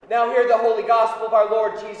Now hear the holy gospel of our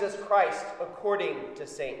Lord Jesus Christ according to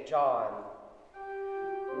St. John.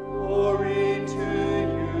 Glory to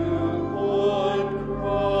you, Lord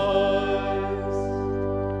Christ.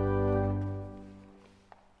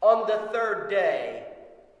 On the third day,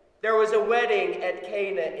 there was a wedding at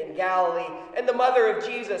Cana in Galilee, and the mother of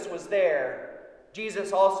Jesus was there.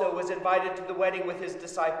 Jesus also was invited to the wedding with his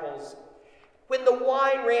disciples. When the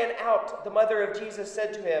wine ran out, the mother of Jesus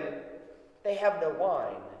said to him, "They have no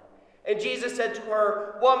wine." And Jesus said to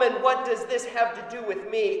her, "Woman, what does this have to do with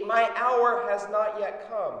me? My hour has not yet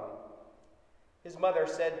come." His mother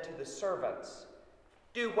said to the servants,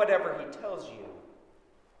 "Do whatever he tells you."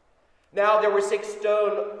 Now there were 6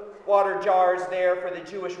 stone water jars there for the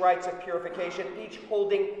Jewish rites of purification, each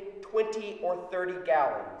holding 20 or 30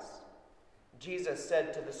 gallons. Jesus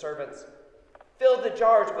said to the servants, "Fill the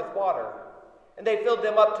jars with water." And they filled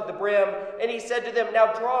them up to the brim. And he said to them,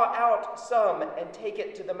 "Now draw out some and take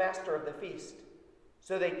it to the master of the feast."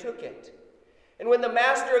 So they took it. And when the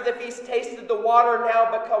master of the feast tasted the water now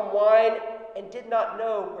become wine, and did not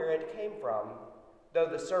know where it came from, though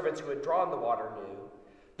the servants who had drawn the water knew,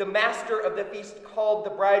 the master of the feast called the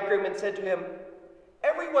bridegroom and said to him,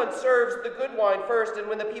 "Everyone serves the good wine first, and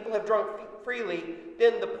when the people have drunk freely,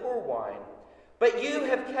 then the poor wine. But you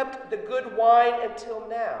have kept the good wine until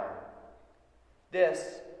now."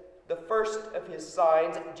 This, the first of his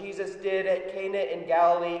signs, Jesus did at Cana in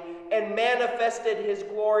Galilee, and manifested his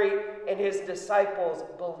glory, and his disciples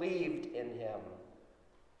believed in him.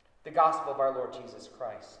 The gospel of our Lord Jesus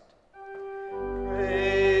Christ.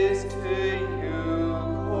 Praise to you,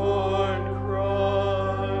 Lord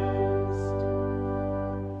Christ.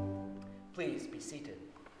 Please be seated.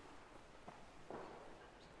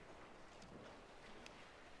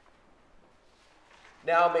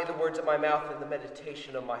 Now may the words of my mouth and the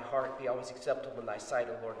meditation of my heart be always acceptable in thy sight,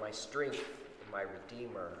 O Lord, my strength and my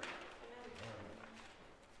Redeemer. Amen.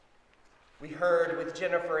 We heard with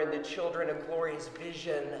Jennifer and the children a glorious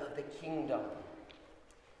vision of the kingdom.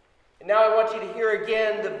 And now I want you to hear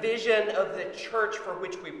again the vision of the church for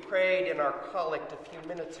which we prayed in our collect a few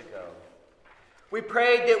minutes ago. We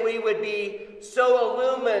prayed that we would be so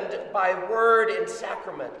illumined by word and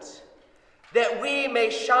sacrament that we may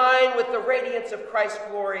shine with the radiance of Christ's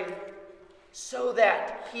glory, so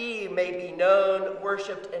that he may be known,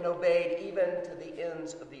 worshipped, and obeyed even to the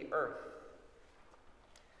ends of the earth.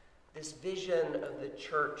 This vision of the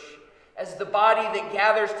church as the body that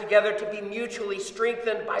gathers together to be mutually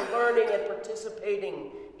strengthened by learning and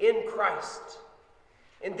participating in Christ,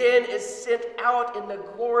 and then is sent out in the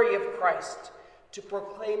glory of Christ to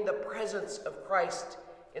proclaim the presence of Christ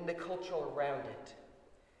in the culture around it,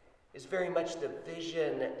 is very much the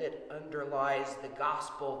vision that underlies the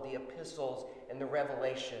gospel, the epistles, and the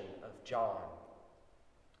revelation of John.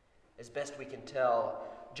 As best we can tell,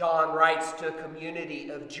 John writes to a community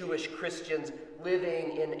of Jewish Christians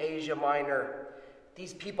living in Asia Minor.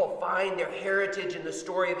 These people find their heritage in the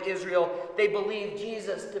story of Israel. They believe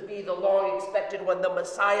Jesus to be the long-expected one, the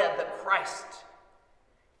Messiah, the Christ.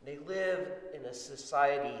 They live in a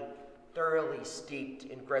society thoroughly steeped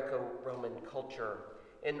in Greco-Roman culture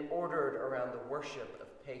and ordered around the worship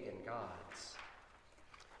of pagan gods.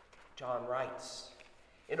 John writes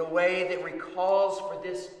in a way that recalls for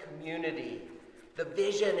this community the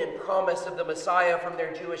vision and promise of the Messiah from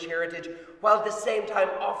their Jewish heritage, while at the same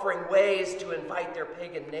time offering ways to invite their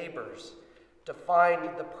pagan neighbors to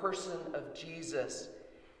find the person of Jesus,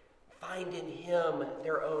 find in him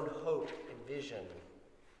their own hope and vision.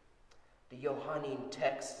 The Johannine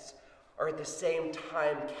texts are at the same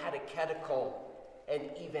time catechetical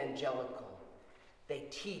and evangelical. They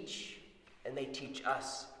teach, and they teach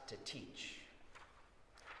us to teach.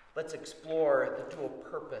 Let's explore the dual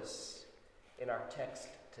purpose in our text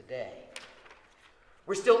today.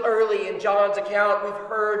 We're still early in John's account. We've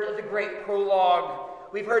heard the great prologue.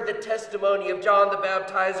 We've heard the testimony of John the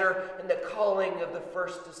Baptizer and the calling of the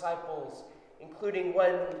first disciples, including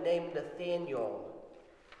one named Nathanael,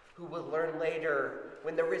 who will learn later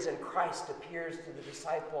when the risen Christ appears to the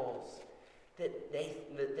disciples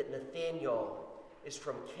that Nathanael is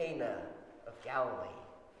from Cana of Galilee.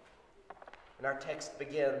 And our text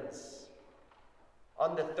begins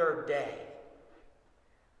on the third day.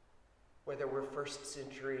 Whether we're first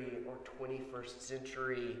century or 21st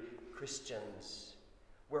century Christians,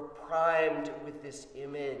 we're primed with this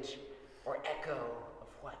image or echo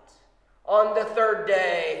of what? On the third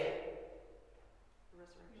day,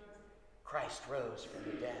 Christ rose from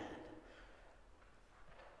the dead.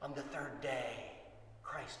 On the third day,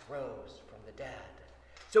 Christ rose from the dead.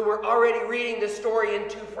 So we're already reading the story in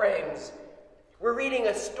two frames. We're reading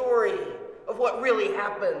a story of what really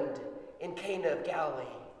happened in Cana of Galilee.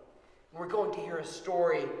 We're going to hear a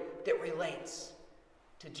story that relates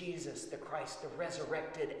to Jesus, the Christ, the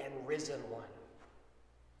resurrected and risen one.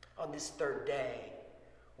 On this third day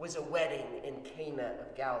was a wedding in Cana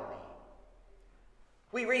of Galilee.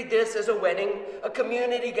 We read this as a wedding, a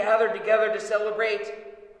community gathered together to celebrate.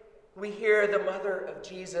 We hear the mother of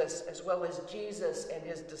Jesus, as well as Jesus and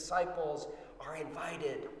his disciples, are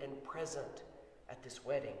invited and present at this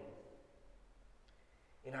wedding.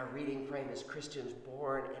 In our reading frame, as Christians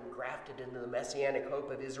born and grafted into the messianic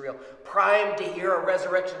hope of Israel, primed to hear a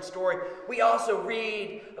resurrection story, we also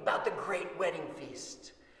read about the great wedding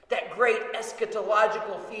feast, that great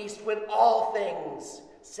eschatological feast when all things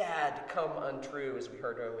sad come untrue, as we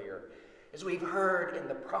heard earlier, as we've heard in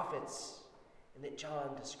the prophets and that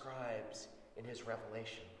John describes in his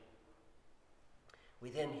revelation.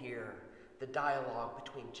 We then hear the dialogue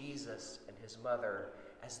between Jesus and his mother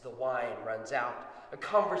as the wine runs out, a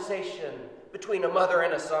conversation between a mother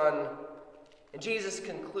and a son. And Jesus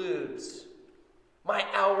concludes, "My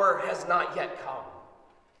hour has not yet come."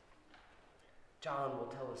 John will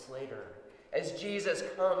tell us later, as Jesus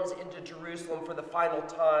comes into Jerusalem for the final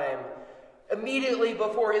time, immediately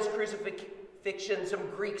before his crucifixion, some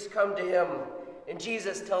Greeks come to him, and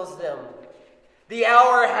Jesus tells them, "The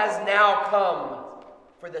hour has now come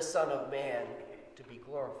for the Son of Man to be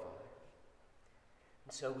glorified."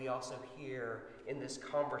 And so we also hear in this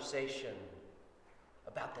conversation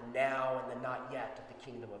about the now and the not yet of the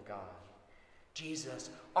kingdom of God. Jesus,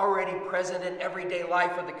 already present in everyday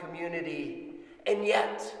life of the community, and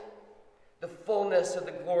yet the fullness of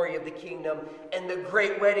the glory of the kingdom and the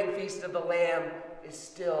great wedding feast of the Lamb is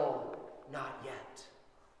still not yet.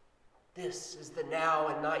 This is the now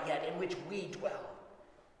and not yet in which we dwell.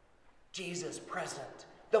 Jesus present,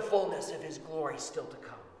 the fullness of his glory still to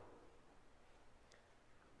come.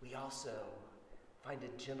 We also find a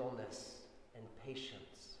gentleness and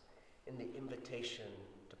patience in the invitation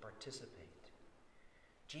to participate.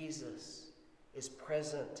 Jesus is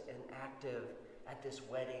present and active at this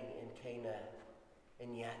wedding in Cana,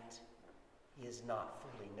 and yet he is not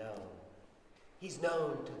fully known. He's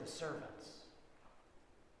known to the servants,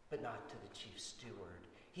 but not to the chief steward.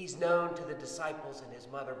 He's known to the disciples and his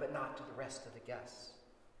mother, but not to the rest of the guests.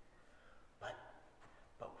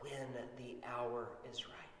 But when the hour is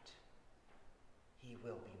right, he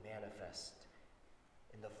will be manifest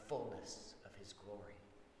in the fullness of his glory.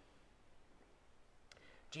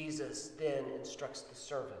 Jesus then instructs the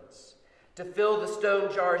servants to fill the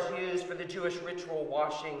stone jars used for the Jewish ritual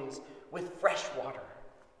washings with fresh water.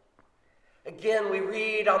 Again, we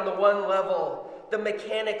read on the one level the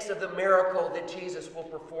mechanics of the miracle that Jesus will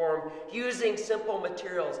perform using simple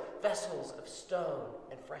materials, vessels of stone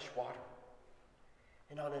and fresh water.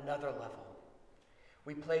 And on another level,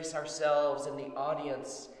 we place ourselves in the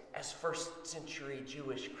audience as first century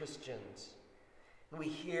Jewish Christians. And we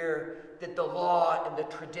hear that the law and the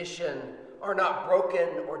tradition are not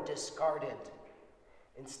broken or discarded.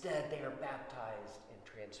 Instead, they are baptized and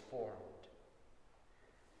transformed.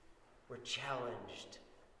 We're challenged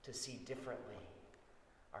to see differently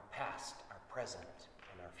our past, our present,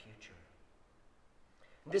 and our future.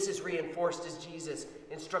 And this is reinforced as Jesus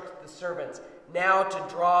instructs the servants now to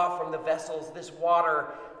draw from the vessels this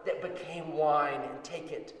water that became wine and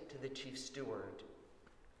take it to the chief steward.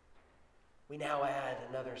 We now add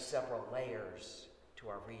another several layers to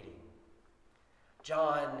our reading.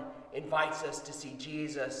 John invites us to see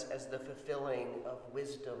Jesus as the fulfilling of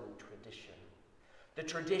wisdom tradition. The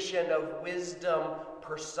tradition of wisdom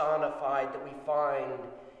personified that we find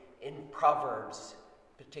in Proverbs,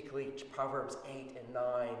 particularly Proverbs 8 and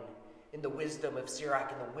 9, in the wisdom of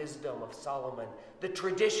Sirach and the wisdom of Solomon, the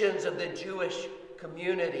traditions of the Jewish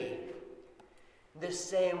community. This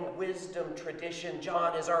same wisdom tradition,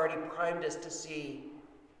 John has already primed us to see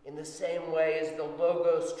in the same way as the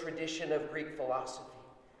Logos tradition of Greek philosophy.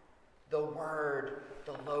 The Word,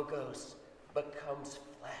 the Logos, becomes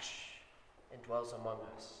flesh and dwells among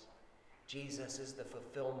us. Jesus is the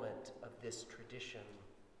fulfillment of this tradition.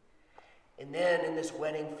 And then in this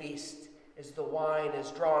wedding feast, as the wine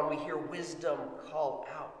is drawn, we hear wisdom call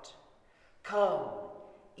out, "Come,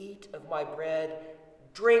 eat of my bread,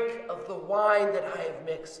 drink of the wine that I have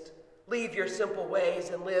mixed. Leave your simple ways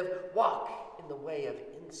and walk in the way of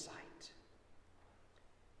insight."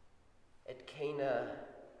 At Cana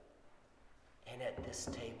and at this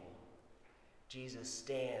table, Jesus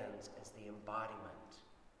stands as the embodiment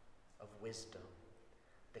of wisdom,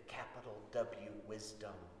 the capital W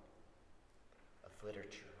wisdom of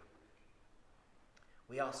literature.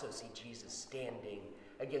 We also see Jesus standing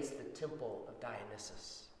against the temple of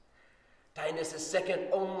Dionysus. Dionysus, second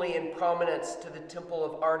only in prominence to the temple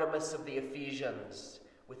of Artemis of the Ephesians,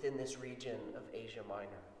 within this region of Asia Minor.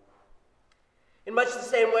 In much the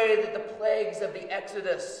same way that the plagues of the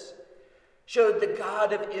Exodus showed the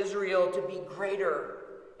God of Israel to be greater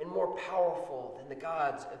and more powerful than the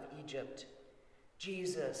gods of Egypt,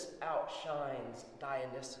 Jesus outshines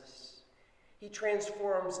Dionysus. He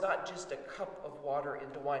transforms not just a cup of water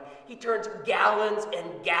into wine. He turns gallons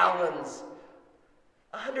and gallons,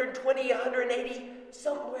 120, 180,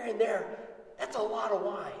 somewhere in there. That's a lot of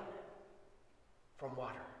wine from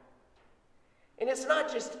water. And it's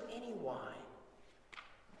not just any wine.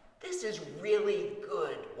 This is really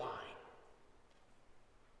good wine.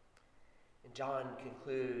 And John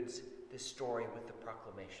concludes this story with the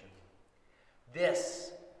proclamation.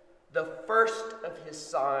 This, the first of his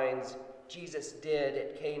signs Jesus did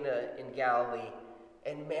at Cana in Galilee,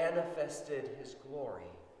 and manifested his glory.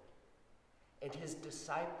 And his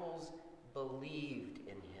disciples believed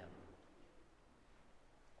in him.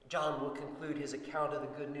 John will conclude his account of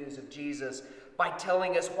the good news of Jesus by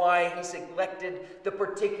telling us why he selected the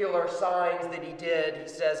particular signs that he did. He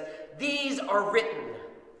says, "These are written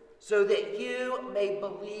so that you may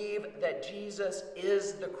believe that Jesus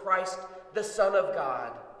is the Christ, the Son of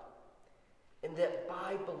God, and that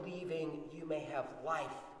by believing you may have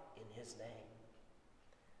life in his name."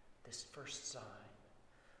 This first sign,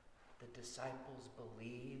 the disciples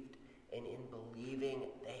believed, and in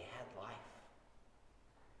believing they had life.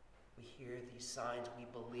 We hear these signs, we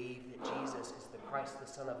believe that Jesus is the Christ, the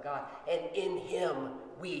Son of God, and in him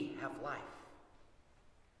we have life.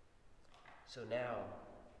 So now,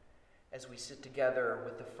 as we sit together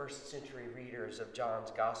with the first century readers of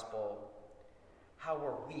John's Gospel, how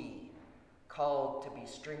are we called to be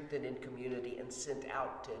strengthened in community and sent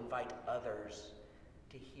out to invite others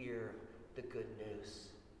to hear the good news,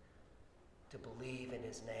 to believe in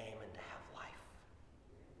his name and to have life?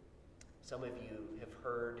 Some of you have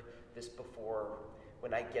heard this before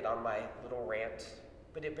when I get on my little rant,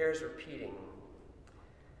 but it bears repeating.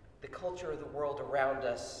 The culture of the world around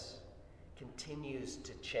us continues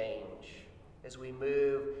to change as we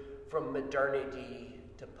move from modernity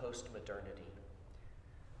to post-modernity.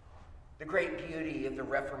 The great beauty of the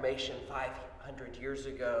Reformation 500 years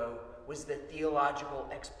ago was the theological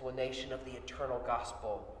explanation of the eternal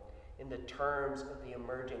gospel in the terms of the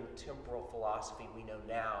emerging temporal philosophy we know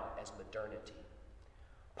now as modernity.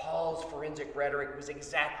 Paul's forensic rhetoric was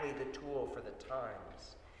exactly the tool for the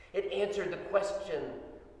times. It answered the question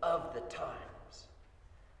of the times.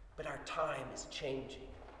 But our time is changing.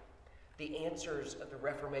 The answers of the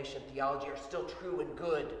Reformation theology are still true and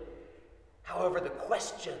good. However, the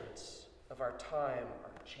questions of our time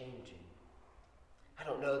are changing. I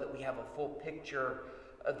don't know that we have a full picture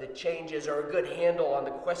of the changes or a good handle on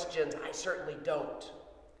the questions. I certainly don't.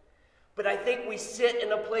 But I think we sit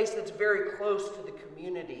in a place that's very close to the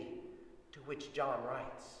community to which John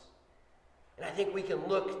writes. And I think we can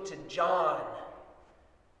look to John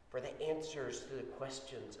for the answers to the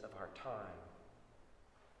questions of our time.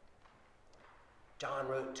 John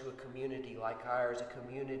wrote to a community like ours, a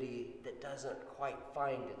community that doesn't quite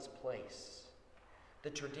find its place. The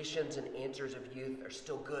traditions and answers of youth are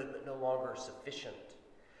still good, but no longer sufficient.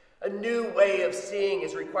 A new way of seeing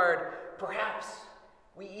is required. Perhaps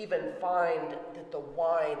we even find that the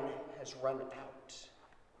wine has run out.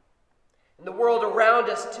 And the world around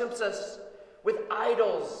us tempts us with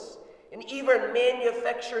idols and even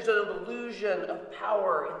manufactures an illusion of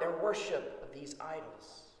power in their worship of these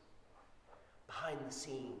idols. Behind the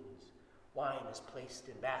scenes, wine is placed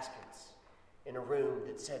in baskets in a room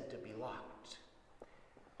that's said to be locked.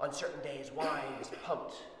 On certain days, wine is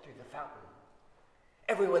pumped through the fountain.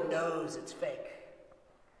 Everyone knows it's fake,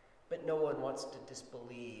 but no one wants to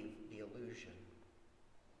disbelieve the illusion.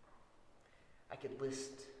 I could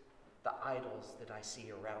list the idols that I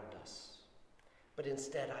see around us, but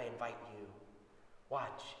instead I invite you,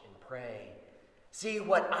 watch and pray. See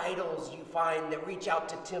what idols you find that reach out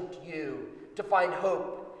to tempt you to find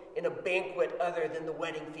hope in a banquet other than the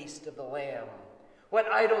wedding feast of the Lamb.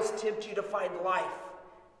 What idols tempt you to find life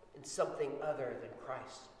in something other than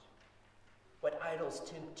Christ? What idols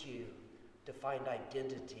tempt you to find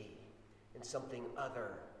identity in something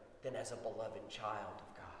other than as a beloved child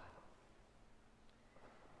of God?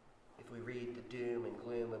 If we read the doom and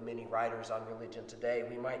gloom of many writers on religion today,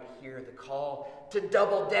 we might hear the call to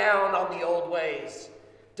double down on the old ways,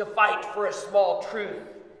 to fight for a small truth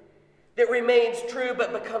that remains true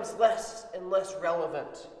but becomes less and less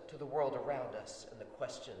relevant to the world around us and the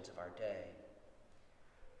questions of our day.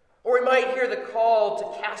 Or we might hear the call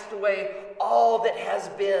to cast away all that has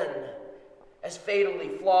been as fatally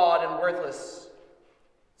flawed and worthless.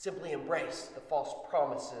 Simply embrace the false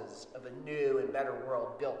promises of a new and better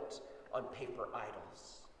world built on paper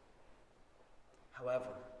idols.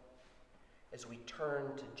 However, as we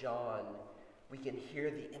turn to John, we can hear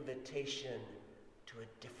the invitation to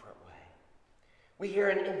a different way. We hear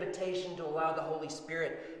an invitation to allow the Holy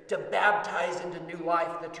Spirit to baptize into new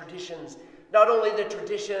life the traditions, not only the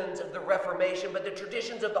traditions of the Reformation, but the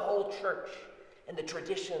traditions of the whole church and the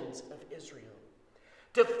traditions of Israel.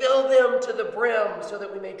 To fill them to the brim so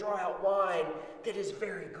that we may draw out wine that is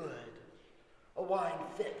very good, a wine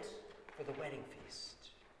fit for the wedding feast.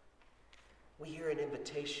 We hear an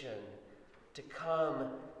invitation to come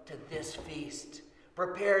to this feast,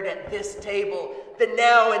 prepared at this table, the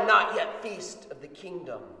now and not yet feast of the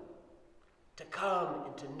kingdom, to come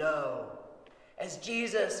and to know, as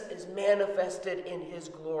Jesus is manifested in his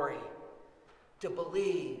glory, to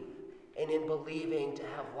believe, and in believing to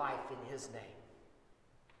have life in his name.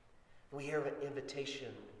 We hear an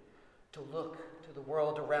invitation to look to the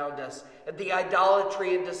world around us, at the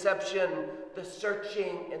idolatry and deception, the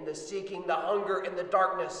searching and the seeking, the hunger and the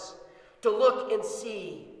darkness, to look and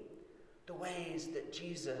see the ways that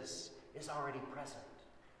Jesus is already present,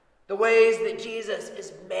 the ways that Jesus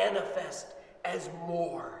is manifest as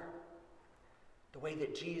more, the way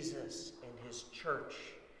that Jesus and his church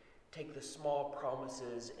take the small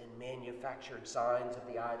promises and manufactured signs of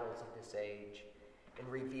the idols of this age and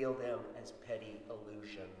reveal them as petty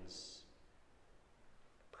illusions.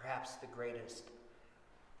 Perhaps the greatest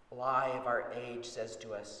lie of our age says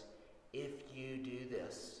to us, if you do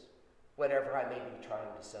this, whatever I may be trying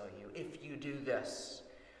to sell you, if you do this,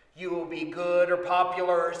 you will be good or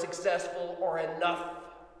popular or successful or enough.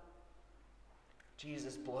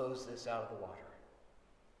 Jesus blows this out of the water.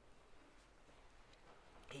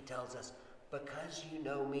 He tells us, because you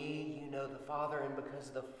know me, you know the Father, and because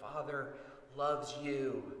the Father loves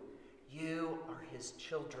you, you are his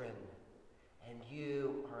children, and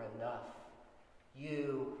you are enough.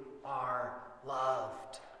 You are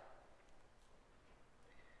loved.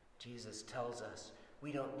 Jesus tells us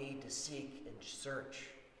we don't need to seek and search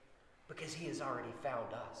because he has already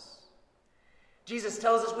found us. Jesus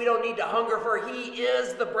tells us we don't need to hunger, for he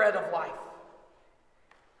is the bread of life.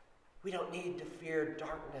 We don't need to fear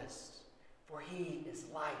darkness, for he is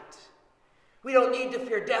light. We don't need to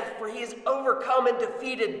fear death, for he has overcome and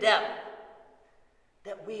defeated death,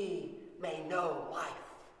 that we may know life.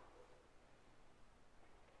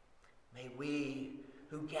 May we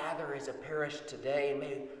who gather as a parish today,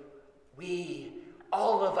 may we,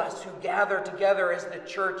 all of us who gather together as the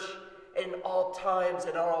church in all times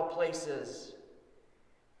and all places,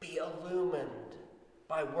 be illumined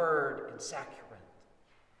by word and sacrament.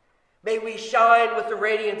 May we shine with the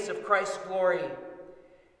radiance of Christ's glory.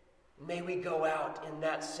 May we go out in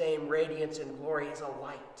that same radiance and glory as a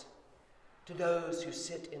light to those who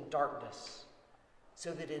sit in darkness,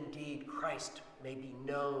 so that indeed Christ may be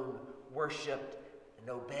known, worshipped, and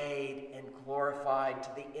obeyed and glorified to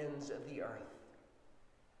the ends of the earth,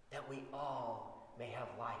 that we all may have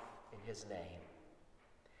life in his name.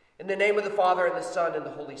 In the name of the Father, and the Son, and the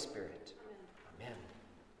Holy Spirit.